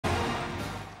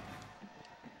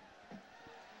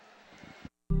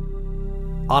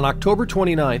On October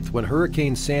 29th, when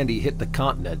Hurricane Sandy hit the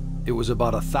continent, it was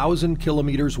about 1,000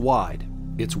 kilometers wide.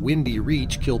 Its windy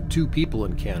reach killed 2 people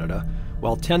in Canada,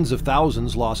 while tens of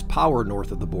thousands lost power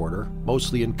north of the border,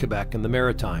 mostly in Quebec and the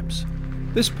Maritimes.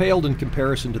 This paled in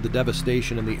comparison to the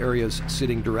devastation in the areas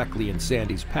sitting directly in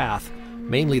Sandy's path,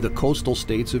 mainly the coastal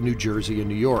states of New Jersey and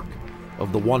New York.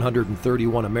 Of the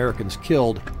 131 Americans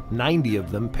killed, 90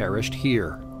 of them perished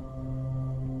here.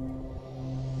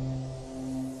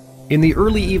 In the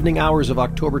early evening hours of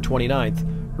October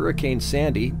 29th, Hurricane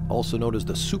Sandy, also known as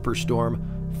the Superstorm,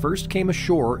 first came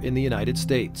ashore in the United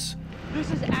States.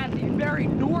 This is at the very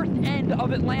north end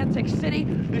of Atlantic City.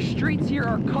 The streets here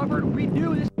are covered. We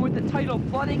knew this with the tidal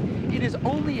flooding. It is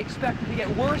only expected to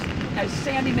get worse as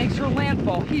Sandy makes her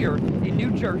landfall here in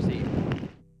New Jersey.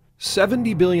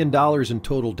 $70 billion in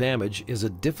total damage is a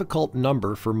difficult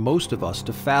number for most of us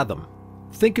to fathom.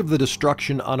 Think of the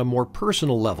destruction on a more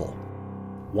personal level.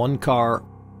 One car,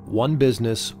 one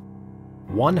business,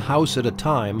 one house at a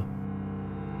time,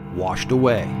 washed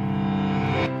away.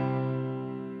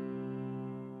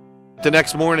 The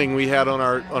next morning we had on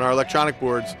our electronic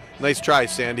boards, "Nice try,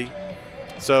 Sandy."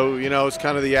 So, you know, it's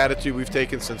kind of the attitude we've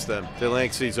taken since then. The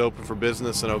Atlantic City's open for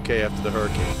business and okay after the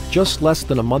hurricane. Just less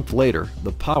than a month later,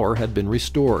 the power had been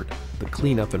restored. The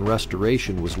cleanup and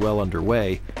restoration was well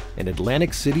underway, and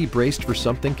Atlantic City braced for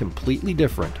something completely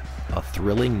different, a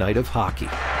thrilling night of hockey. We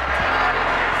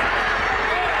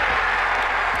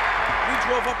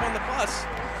drove up on the bus,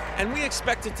 and we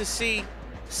expected to see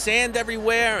sand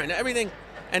everywhere and everything.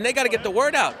 And they got to get the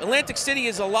word out. Atlantic City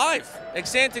is alive.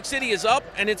 Atlantic City is up,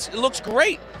 and it looks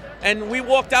great. And we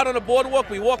walked out on the boardwalk.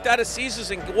 We walked out of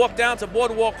Caesars and walked down to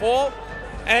Boardwalk Hall,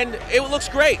 and it looks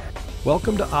great.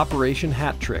 Welcome to Operation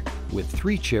Hattrick, with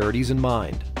 3 charities in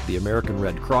mind: the American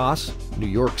Red Cross, New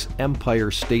York's Empire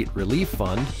State Relief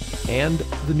Fund, and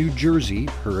the New Jersey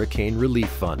Hurricane Relief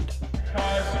Fund.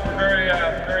 We're very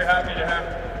happy to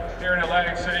have here in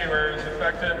Atlantic City where it was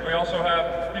affected. We also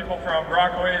have people from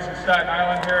Rockaways and Staten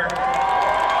Island here.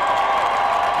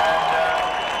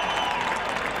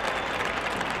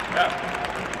 And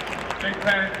big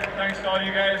thanks to all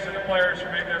you guys and the players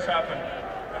for making this happen.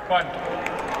 Have fun.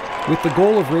 With the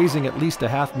goal of raising at least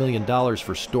 $500,000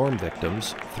 for storm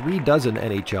victims, 36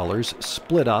 NHLers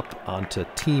split up onto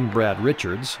Team Brad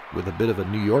Richards, with a bit of a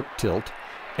New York tilt,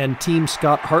 and Team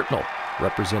Scott Hartnell,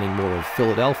 representing more of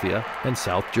Philadelphia and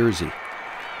South Jersey.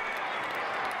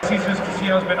 Caesars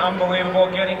Casino has been unbelievable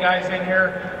getting guys in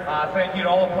here. Thank you to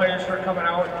all the players for coming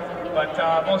out. But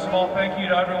most of all, thank you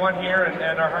to everyone here,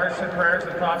 and our hearts and prayers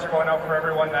and thoughts are going out for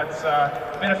everyone that's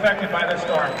been affected by this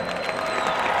storm.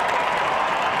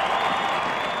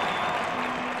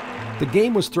 The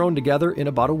game was thrown together in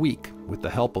about a week with the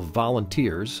help of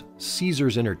volunteers,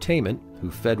 Caesars Entertainment, who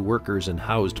fed workers and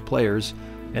housed players,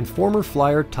 and former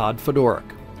Flyer Todd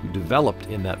Fedoruk, who developed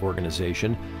in that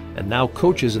organization and now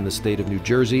coaches in the state of New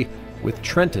Jersey with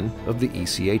Trenton of the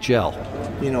ECHL.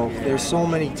 You know, there's so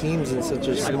many teams in such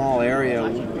a small area,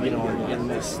 you know, in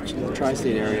this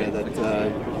tri-state area, that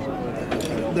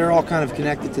they're all kind of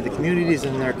connected to the communities,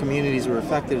 and their communities were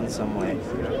affected in some way.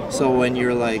 So when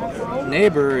your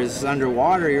neighbor is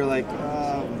underwater, you're like,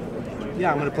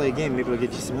 yeah, I'm going to play a game. Maybe I'll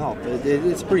get you some help.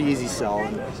 It's a pretty easy sell.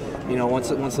 And, you know, once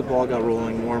the ball got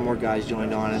rolling, more and more guys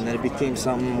joined on, and then it became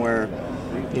something where,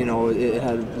 you know, it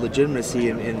had legitimacy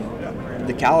in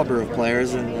the caliber of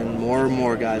players, and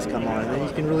more guys come on, and then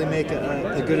you can really make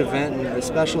a good event and a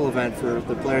special event for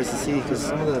the players to see, because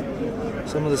some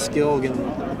of the skill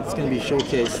it's going to be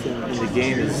showcased in the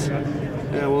game is,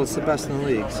 yeah, well, it's the best in the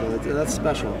league, so that's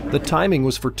special. The timing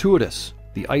was fortuitous.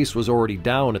 The ice was already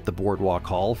down at the Boardwalk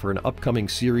Hall for an upcoming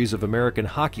series of American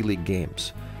Hockey League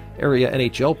games. Area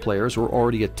NHL players were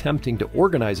already attempting to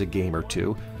organize a game or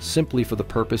two simply for the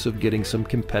purpose of getting some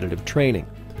competitive training.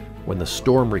 When the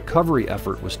storm recovery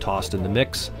effort was tossed in the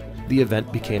mix, the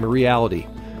event became a reality,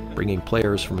 bringing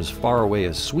players from as far away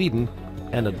as Sweden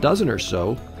and a dozen or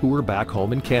so who were back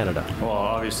home in Canada. Well,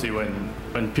 obviously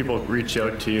when people reach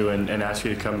out to you and ask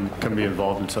you to come be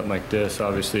involved in something like this,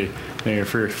 obviously, you know, your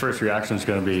first reaction is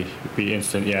going to be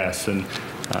instant yes. And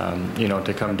you know,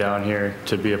 to come down here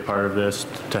to be a part of this,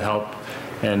 to help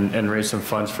and raise some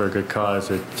funds for a good cause,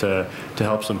 to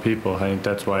help some people, I think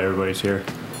that's why everybody's here.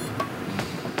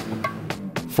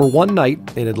 For one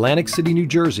night in Atlantic City, New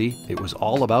Jersey, it was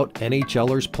all about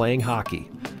NHLers playing hockey.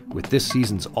 With this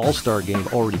season's All-Star game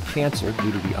already canceled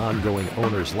due to the ongoing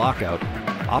owners' lockout,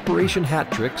 Operation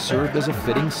Hattrick served as a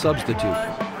fitting substitute.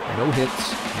 No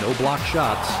hits, no blocked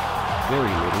shots, very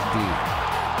little D.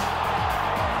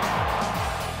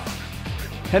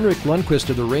 Henrik Lundqvist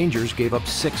of the Rangers gave up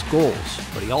 6 goals,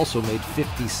 but he also made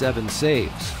 57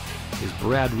 saves. His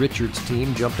Brad Richards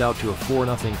team jumped out to a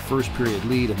 4-0 first-period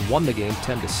lead and won the game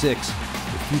 10-6,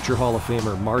 with future Hall of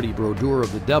Famer Marty Brodeur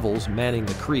of the Devils manning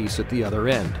the crease at the other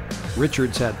end.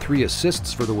 Richards had 3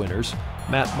 assists for the winners.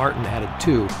 Matt Martin added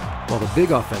 2, while the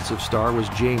big offensive star was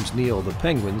James Neal of the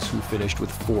Penguins, who finished with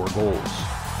 4 goals.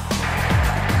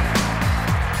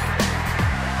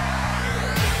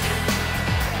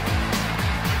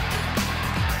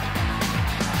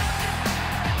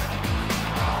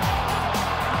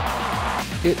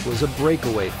 It was a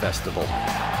breakaway festival.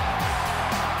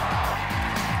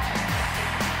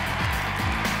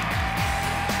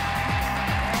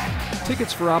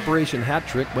 Tickets for Operation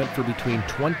Hattrick went for between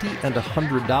 $20 and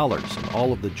 $100, and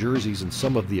all of the jerseys and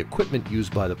some of the equipment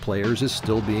used by the players is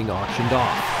still being auctioned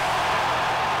off.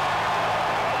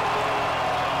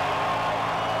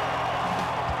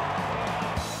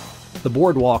 The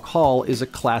Boardwalk Hall is a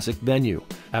classic venue.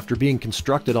 After being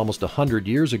constructed almost 100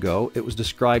 years ago, it was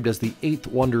described as the 8th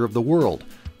wonder of the world,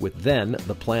 with then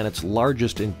the planet's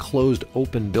largest enclosed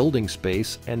open building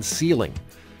space and ceiling.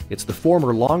 It's the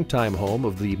former longtime home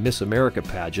of the Miss America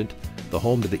pageant, the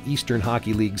home to the Eastern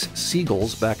Hockey League's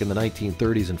Seagulls back in the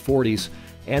 1930s and 40s,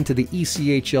 and to the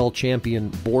ECHL champion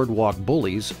Boardwalk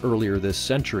Bullies earlier this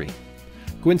century.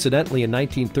 Coincidentally, in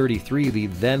 1933, the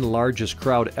then largest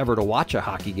crowd ever to watch a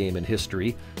hockey game in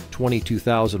history,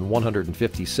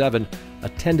 22,157,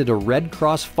 attended a Red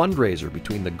Cross fundraiser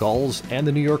between the Gulls and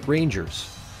the New York Rangers.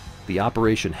 The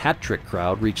Operation Hattrick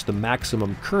crowd reached the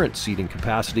maximum current seating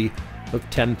capacity of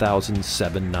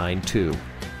 10,792.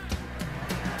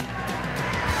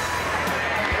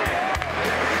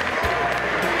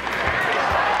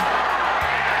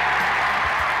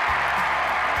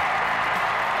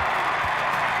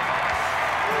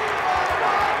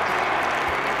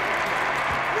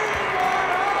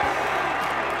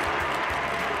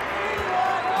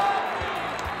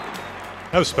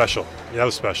 That was special. Yeah, that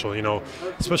was special, you know,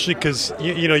 especially because,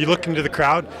 you know, you look into the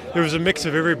crowd, there was a mix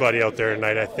of everybody out there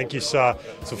tonight. I think you saw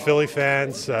some Philly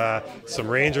fans, some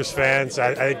Rangers fans.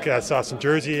 I think I saw some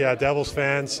Jersey Devils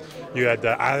fans. You had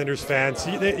Islanders fans,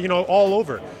 you know, all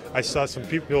over. I saw some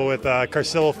people with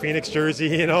Carcillo Phoenix jersey,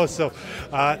 you know, so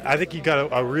I think you got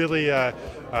a really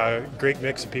great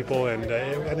mix of people, and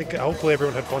I think hopefully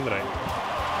everyone had fun tonight.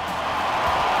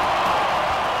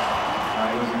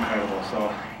 It was incredible.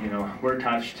 So, you know, we're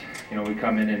touched. You know, we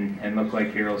come in and look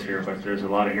like heroes here, but there's a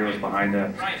lot of heroes behind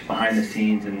the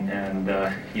scenes, and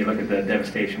you look at the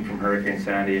devastation from Hurricane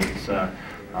Sandy. It's a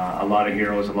lot of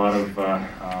heroes, a lot of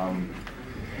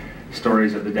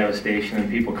stories of the devastation,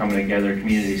 and people coming together,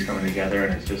 communities coming together,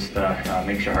 and it just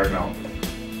makes your heart melt.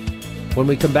 When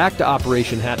we come back to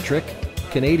Operation Hattrick,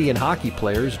 Canadian hockey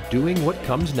players doing what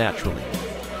comes naturally.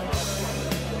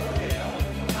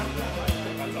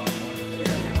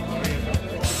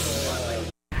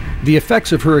 The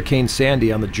effects of Hurricane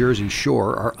Sandy on the Jersey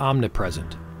Shore are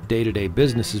omnipresent. Day-to-day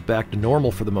business is back to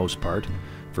normal for the most part.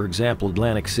 For example,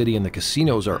 Atlantic City and the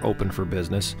casinos are open for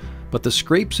business, but the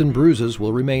scrapes and bruises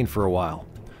will remain for a while.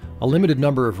 A limited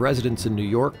number of residents in New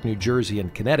York, New Jersey,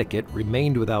 and Connecticut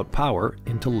remained without power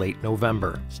until late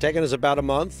November. It's taken us about a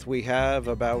month. We have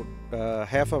about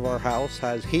half of our house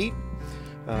has heat.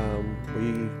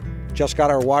 We just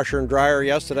got our washer and dryer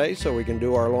yesterday, so we can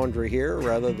do our laundry here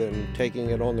rather than taking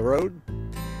it on the road.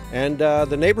 And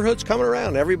the neighborhood's coming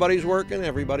around. Everybody's working,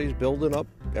 everybody's building up,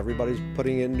 everybody's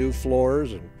putting in new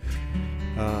floors, and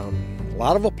a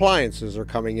lot of appliances are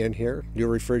coming in here. New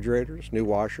refrigerators, new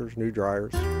washers, new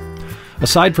dryers.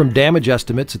 Aside from damage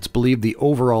estimates, it's believed the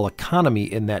overall economy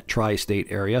in that tri-state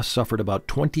area suffered about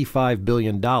 $25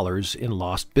 billion in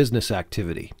lost business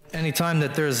activity. Anytime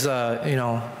that there's you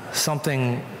know,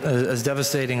 something as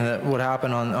devastating that would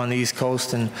happen on the East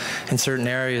Coast and in certain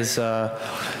areas,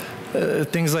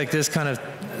 things like this kind of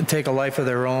take a life of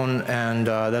their own, and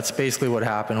that's basically what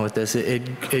happened with this.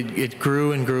 It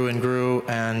grew and grew and grew,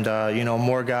 and you know,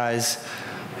 more guys,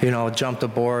 you know, jumped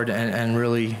aboard, and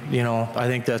really, you know, I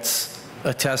think that's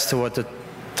a test to what the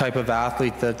type of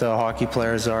athlete that the hockey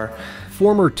players are.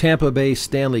 Former Tampa Bay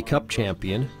Stanley Cup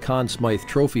champion, Conn Smythe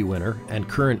Trophy winner, and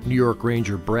current New York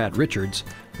Ranger Brad Richards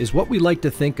is what we like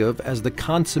to think of as the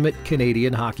consummate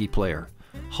Canadian hockey player.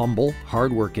 Humble,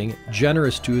 hardworking,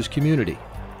 generous to his community.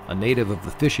 A native of the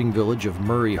fishing village of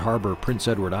Murray Harbor, Prince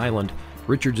Edward Island,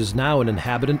 Richards is now an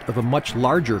inhabitant of a much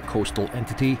larger coastal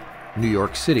entity, New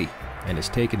York City, and has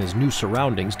taken his new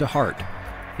surroundings to heart.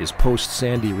 His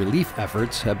post-Sandy relief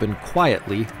efforts have been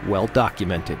quietly well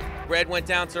documented. Brad went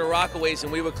down to the Rockaways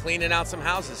and we were cleaning out some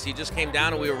houses. He just came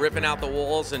down and we were ripping out the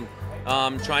walls and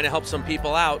trying to help some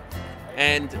people out.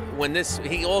 And when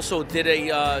he also did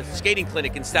a skating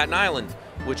clinic in Staten Island.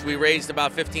 which we raised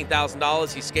about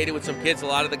 $15,000. He skated with some kids. A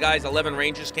lot of the guys, 11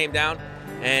 Rangers came down,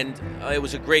 and it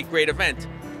was a great event.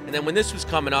 And then when this was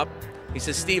coming up, he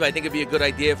says, Steve, I think it'd be a good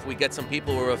idea if we get some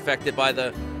people who are affected by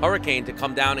the hurricane to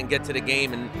come down and get to the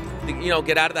game and, you know,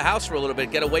 get out of the house for a little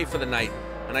bit, get away for the night.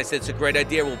 And I said, it's a great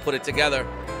idea, we'll put it together.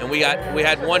 And we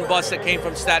had one bus that came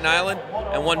from Staten Island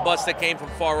and one bus that came from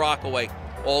Far Rockaway,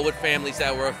 all with families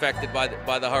that were affected by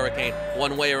the hurricane,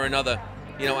 one way or another.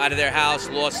 You know, out of their house,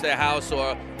 lost their house,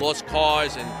 or lost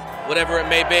cars, and whatever it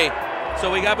may be. So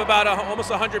we got about almost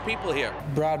 100 people here.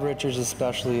 Brad Richards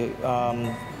especially,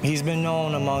 he's been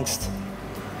known amongst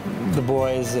the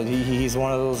boys that he's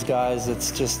one of those guys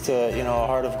that's just, you know, a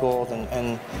heart of gold,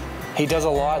 and he does a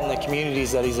lot in the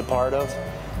communities that he's a part of.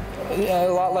 A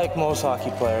lot like most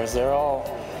hockey players, they're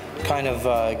all kind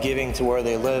of giving to where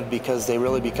they live because they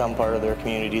really become part of their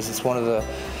communities. It's one of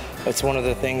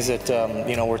the things that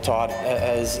you know, we're taught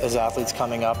as athletes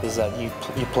coming up, is that you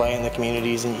play in the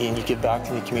communities and you give back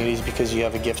to the communities because you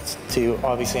have a gift to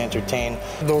obviously entertain.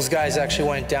 Those guys actually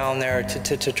went down there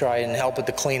to try and help with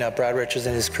the cleanup, Brad Richards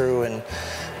and his crew, and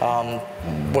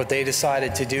what they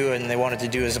decided to do and they wanted to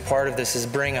do as a part of this is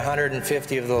bring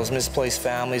 150 of those misplaced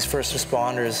families, first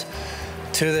responders,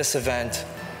 to this event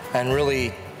and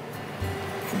really,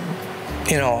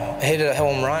 you know, hit a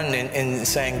home run in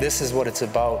saying this is what it's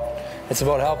about. It's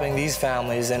about helping these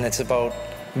families, and it's about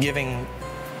giving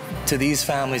to these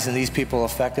families and these people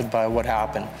affected by what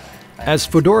happened. As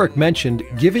Fedorik mentioned,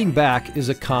 giving back is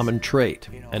a common trait,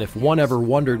 and if one ever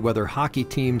wondered whether hockey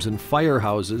teams and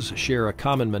firehouses share a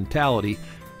common mentality,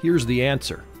 here's the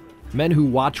answer. Men who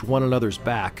watch one another's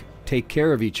back, take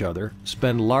care of each other,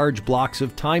 spend large blocks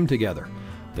of time together.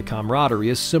 The camaraderie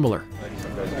is similar.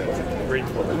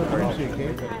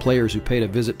 Players who paid a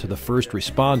visit to the first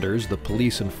responders, the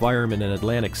police and firemen in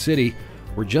Atlantic City,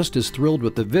 were just as thrilled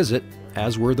with the visit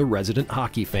as were the resident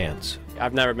hockey fans.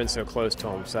 I've never been so close to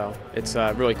them, so it's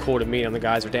really cool to meet them. The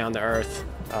guys are down to earth.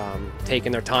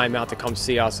 Taking their time out to come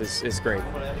see us is great.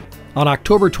 On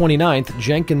October 29th,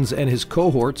 Jenkins and his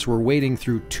cohorts were wading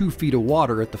through 2 feet of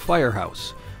water at the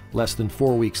firehouse. Less than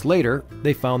 4 weeks later,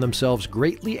 they found themselves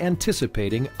greatly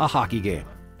anticipating a hockey game.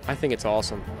 I think it's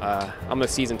awesome. I'm a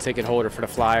season ticket holder for the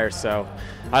Flyers, so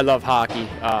I love hockey,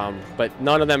 but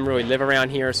none of them really live around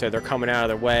here, so they're coming out of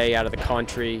their way, out of the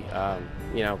country,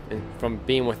 you know, and from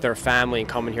being with their family and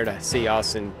coming here to see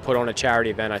us and put on a charity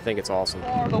event. I think it's awesome.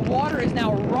 The water is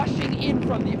now rushing in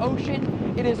from the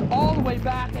ocean. It is all the way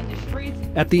back in the streets.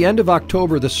 At the end of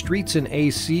October, the streets in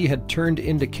AC had turned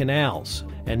into canals,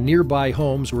 and nearby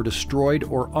homes were destroyed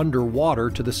or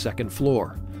underwater to the second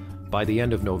floor. By the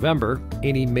end of November,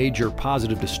 any major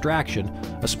positive distraction,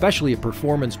 especially a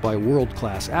performance by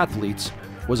world-class athletes,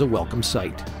 was a welcome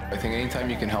sight. I think anytime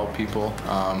you can help people,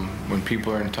 when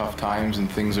people are in tough times and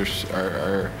things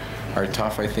are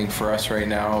tough, I think for us right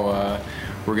now,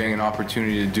 we're getting an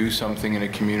opportunity to do something in a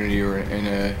community or in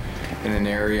an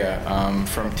area.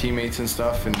 From teammates and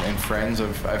stuff and friends,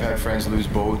 I've had friends lose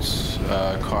boats,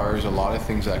 cars, a lot of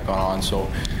things that gone on.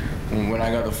 So when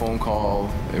I got the phone call,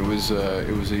 it was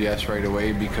a yes right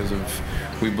away because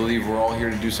we believe we're all here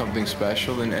to do something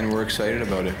special and we're excited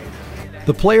about it.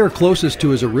 The player closest to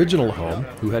his original home,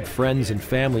 who had friends and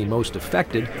family most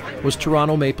affected, was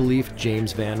Toronto Maple Leaf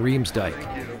James Van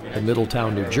Riemsdyk. The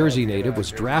Middletown, New Jersey native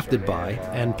was drafted by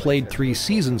and played 3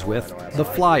 seasons with the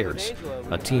Flyers,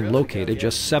 a team located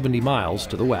just 70 miles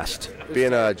to the west.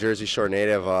 Being a Jersey Shore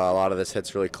native, a lot of this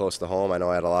hits really close to home. I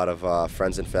know I had a lot of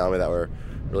friends and family that were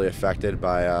really affected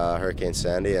by Hurricane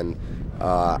Sandy, and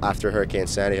after Hurricane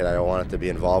Sandy hit, I wanted to be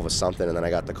involved with something, and then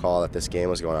I got the call that this game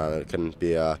was going on, and it couldn't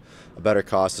be a better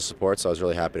cause to support, so I was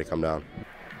really happy to come down.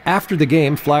 After the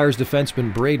game, Flyers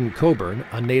defenseman Braden Coburn,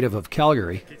 a native of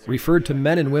Calgary, referred to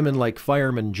men and women like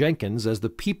Fireman Jenkins as the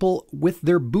people with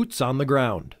their boots on the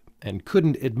ground, and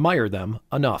couldn't admire them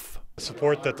enough. The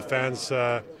support that the fans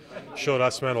showed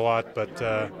us meant a lot, but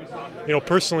you know,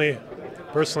 personally,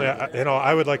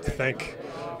 I would like to thank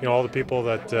all the people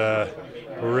that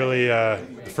were really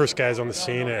the first guys on the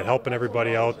scene and helping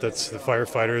everybody out. That's the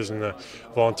firefighters and the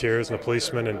volunteers and the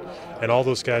policemen and all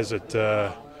those guys that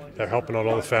are helping out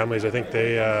all the families. I think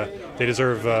they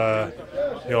deserve a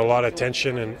lot of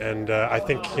attention, and I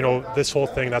think this whole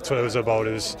thing, that's what it was about.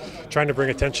 It was trying to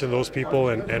bring attention to those people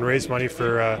and raise money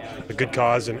for a good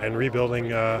cause and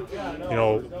rebuilding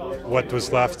what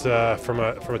was left from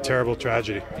a terrible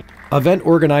tragedy. Event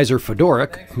organizer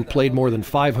Fedorik, who played more than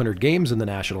 500 games in the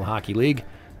National Hockey League,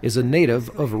 is a native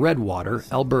of Redwater,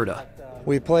 Alberta.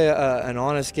 We play an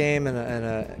honest game and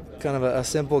a kind of a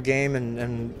simple game,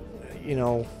 and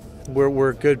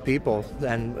we're good people,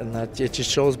 and that it just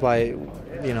shows by,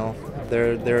 you know,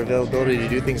 their availability to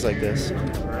do things like this.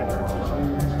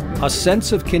 A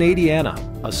sense of Canadiana,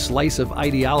 a slice of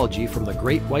ideology from the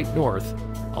Great White North,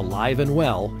 alive and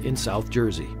well in South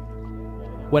Jersey.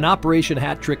 When Operation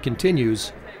Hattrick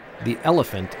continues, the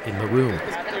elephant in the room.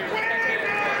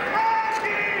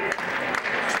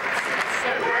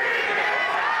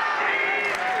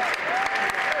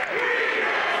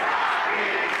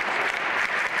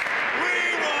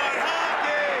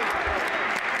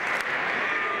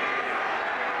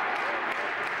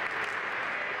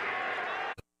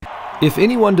 If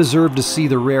anyone deserved to see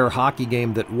the rare hockey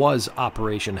game that was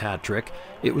Operation Hattrick,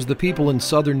 it was the people in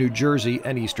southern New Jersey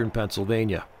and eastern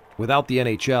Pennsylvania. Without the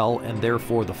NHL, and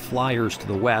therefore the Flyers to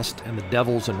the west and the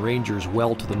Devils and Rangers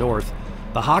well to the north,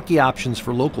 the hockey options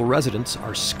for local residents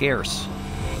are scarce.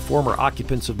 The former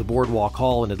occupants of the Boardwalk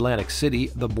Hall in Atlantic City,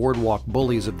 the Boardwalk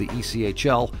Bullies of the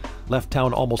ECHL, left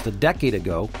town almost a decade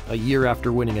ago, a year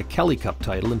after winning a Kelly Cup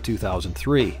title in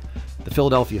 2003. The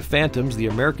Philadelphia Phantoms, the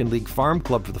American League farm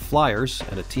club for the Flyers,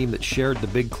 and a team that shared the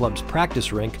big club's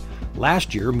practice rink,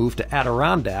 last year moved to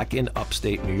Adirondack in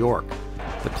upstate New York.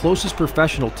 The closest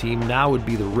professional team now would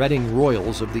be the Reading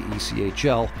Royals of the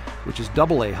ECHL, which is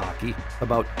AA hockey,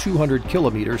 about 200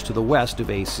 kilometers to the west of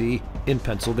AC in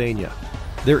Pennsylvania.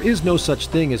 There is no such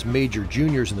thing as major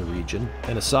juniors in the region,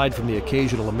 and aside from the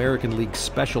occasional American League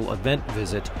special event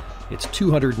visit, it's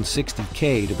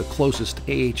 260K to the closest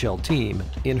AHL team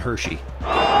in Hershey.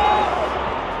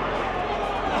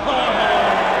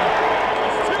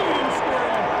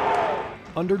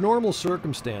 Under normal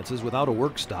circumstances, without a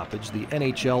work stoppage, the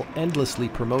NHL endlessly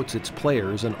promotes its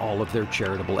players and all of their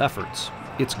charitable efforts.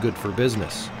 It's good for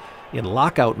business. In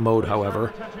lockout mode,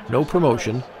 however, no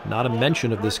promotion, not a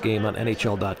mention of this game on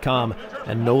NHL.com,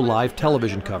 and no live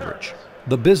television coverage.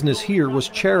 The business here was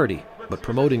charity, but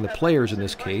promoting the players in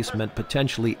this case meant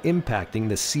potentially impacting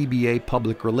the CBA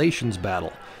public relations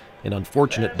battle, an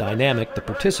unfortunate dynamic the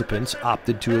participants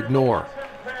opted to ignore.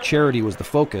 Charity was the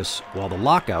focus, while the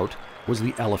lockout was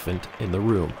the elephant in the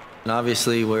room. And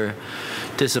obviously we're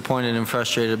disappointed and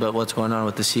frustrated about what's going on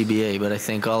with the CBA, but I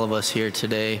think all of us here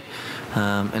today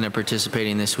and are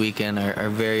participating this weekend are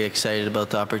very excited about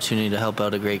the opportunity to help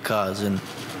out a great cause. And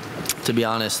to be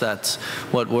honest, that's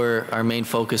what our main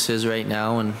focus is right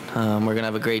now, and we're going to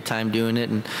have a great time doing it.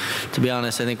 And to be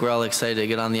honest, I think we're all excited to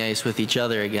get on the ice with each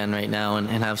other again right now and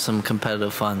have some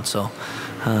competitive fun. So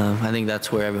I think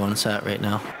that's where everyone's at right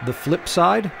now. The flip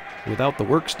side? Without the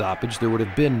work stoppage, there would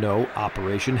have been no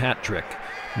Operation Hattrick.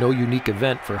 No unique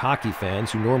event for hockey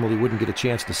fans who normally wouldn't get a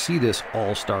chance to see this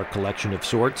all-star collection of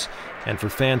sorts, and for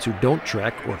fans who don't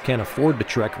trek or can't afford to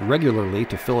trek regularly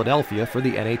to Philadelphia for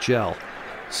the NHL.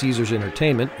 Caesars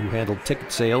Entertainment, who handled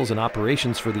ticket sales and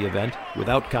operations for the event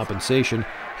without compensation,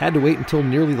 had to wait until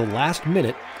nearly the last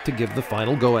minute to give the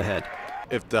final go-ahead.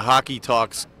 If the hockey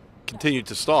talks continued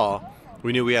to stall,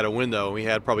 we knew we had a window. We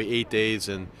had probably 8 days,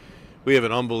 and we have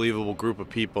an unbelievable group of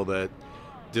people that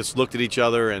just looked at each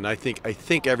other, and I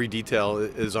think every detail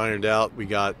is ironed out. We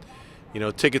got,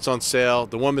 tickets on sale.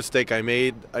 The one mistake I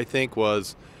made, I think,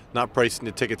 was not pricing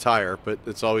the tickets higher, but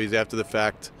it's always after the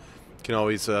fact. You can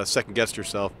always second guess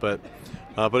yourself, but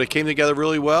it came together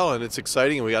really well, and it's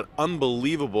exciting, and we got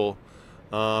unbelievable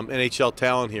NHL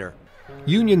talent here.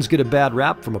 Unions get a bad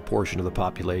rap from a portion of the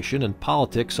population, and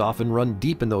politics often run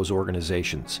deep in those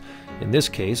organizations. In this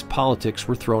case, politics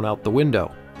were thrown out the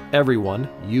window. Everyone,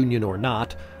 union or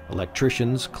not,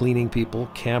 electricians, cleaning people,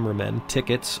 cameramen,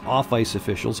 tickets, off-ice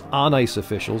officials, on-ice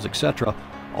officials, etc.,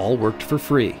 all worked for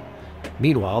free.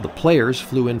 Meanwhile, the players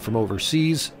flew in from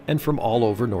overseas and from all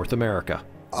over North America.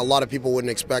 A lot of people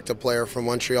wouldn't expect a player from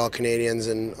Montreal Canadiens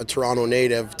and a Toronto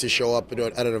native to show up at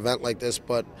an event like this,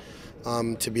 but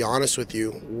to be honest with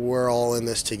you, we're all in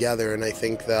this together, and I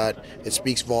think that it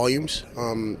speaks volumes,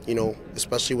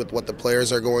 especially with what the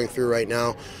players are going through right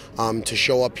now, to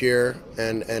show up here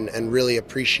and really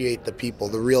appreciate the people,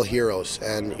 the real heroes,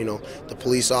 and the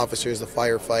police officers, the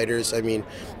firefighters. I mean,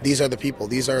 these are the people,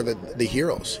 these are the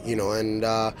heroes, and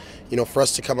for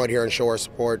us to come out here and show our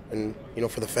support, and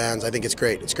for the fans, I think it's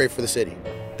great. It's great for the city.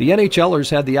 The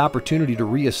NHLers had the opportunity to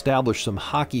reestablish some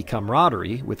hockey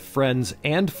camaraderie with friends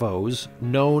and foes,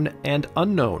 known and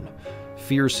unknown.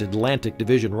 Fierce Atlantic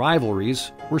Division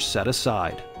rivalries were set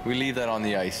aside. We leave that on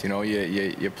the ice.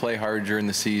 You play hard during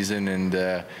the season, and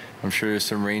I'm sure there's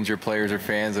some Ranger players or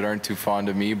fans that aren't too fond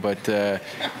of me, but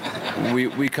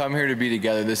we come here to be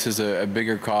together. This is a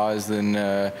bigger cause than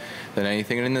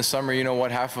anything. And in the summer,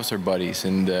 half of us are buddies,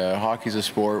 and hockey's a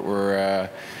sport where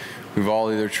we've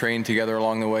all either trained together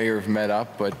along the way or have met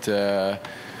up, but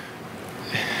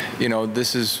you know,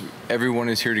 everyone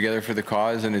is here together for the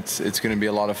cause, and it's going to be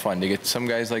a lot of fun to get some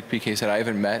guys, like PK said, I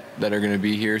haven't met, that are going to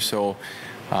be here, so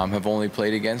have only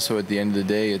played against. So at the end of the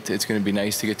day, it's going to be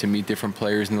nice to get to meet different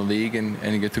players in the league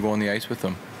and get to go on the ice with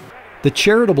them. The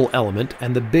charitable element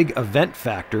and the big event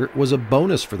factor was a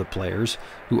bonus for the players,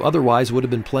 who otherwise would have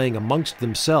been playing amongst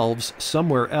themselves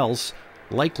somewhere else,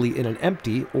 likely in an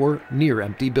empty or near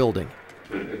empty building.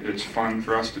 It's fun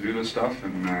for us to do this stuff,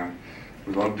 and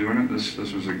we love doing it. This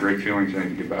was a great feeling tonight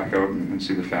to get back out and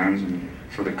see the fans, and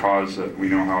for the cause that we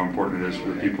know how important it is for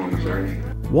the people in this area.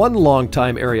 One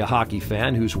longtime area hockey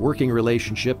fan whose working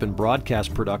relationship in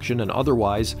broadcast production and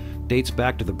otherwise dates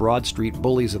back to the Broad Street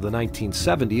Bullies of the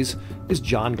 1970s is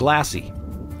John Glassy.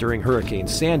 During Hurricane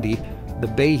Sandy, the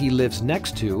bay he lives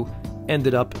next to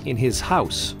ended up in his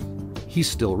house. He's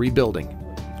still rebuilding.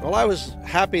 Well, I was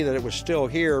happy that it was still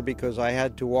here because I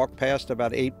had to walk past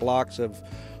about 8 blocks of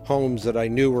homes that I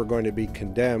knew were going to be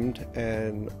condemned,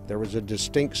 and there was a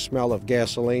distinct smell of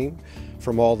gasoline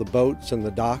from all the boats and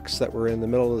the docks that were in the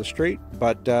middle of the street.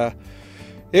 But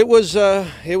it was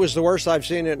the worst I've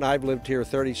seen it, and I've lived here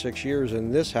 36 years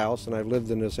in this house, and I've lived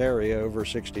in this area over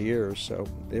 60 years, so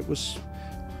it was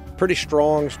a pretty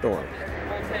strong storm.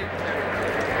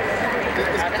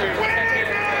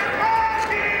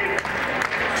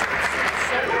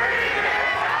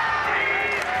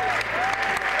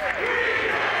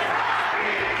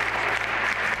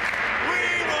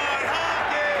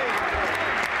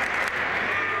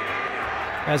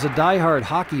 As a die-hard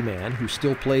hockey man who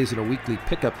still plays in a weekly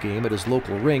pickup game at his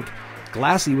local rink,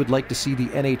 Glassy would like to see the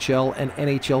NHL and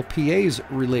NHLPA's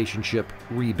relationship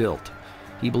rebuilt.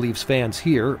 He believes fans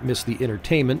here miss the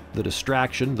entertainment, the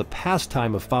distraction, the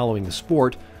pastime of following the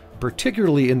sport,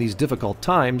 particularly in these difficult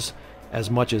times, as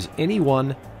much as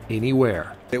anyone,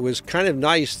 anywhere. It was kind of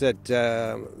nice that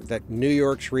that New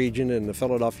York's region and the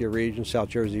Philadelphia region, South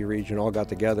Jersey region all got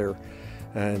together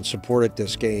and supported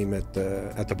this game at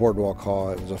the Boardwalk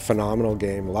Hall. It was a phenomenal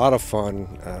game, a lot of fun,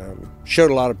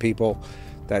 showed a lot of people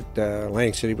that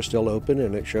Atlantic City was still open,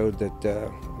 and it showed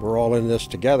that we're all in this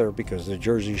together, because the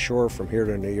Jersey Shore from here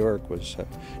to New York was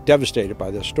devastated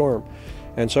by this storm.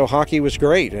 And so hockey was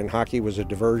great, and hockey was a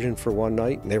diversion for one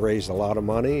night, and they raised a lot of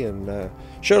money and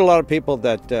showed a lot of people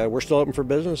that we're still open for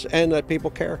business and that people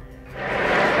care.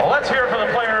 Well, let's hear from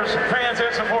the players, fans,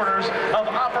 and supporters of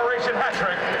Operation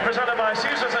Hattrick, presented by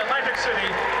Caesars Atlantic City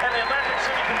and the Atlantic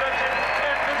City Convention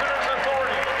and Visitors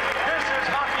Authority. This is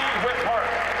Hockey with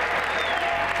Heart.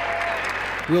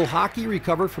 Will hockey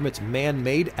recover from its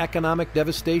man-made economic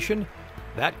devastation?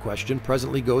 That question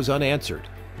presently goes unanswered.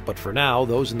 But for now,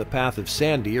 those in the path of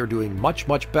Sandy are doing much,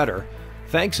 much better,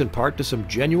 thanks in part to some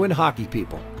genuine hockey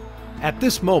people. At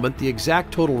this moment, the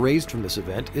exact total raised from this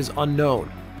event is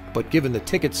unknown, but given the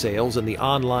ticket sales and the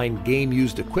online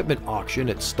game-used equipment auction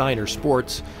at Steiner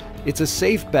Sports, it's a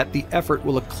safe bet the effort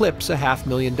will eclipse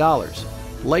 $500,000,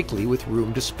 likely with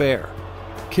room to spare.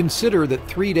 Consider that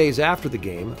 3 days after the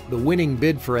game, the winning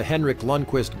bid for a Henrik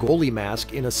Lundqvist goalie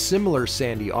mask in a similar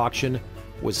Sandy auction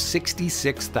was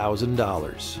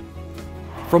 $66,000.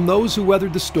 From those who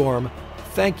weathered the storm,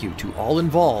 thank you to all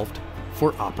involved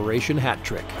for Operation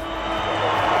Hattrick.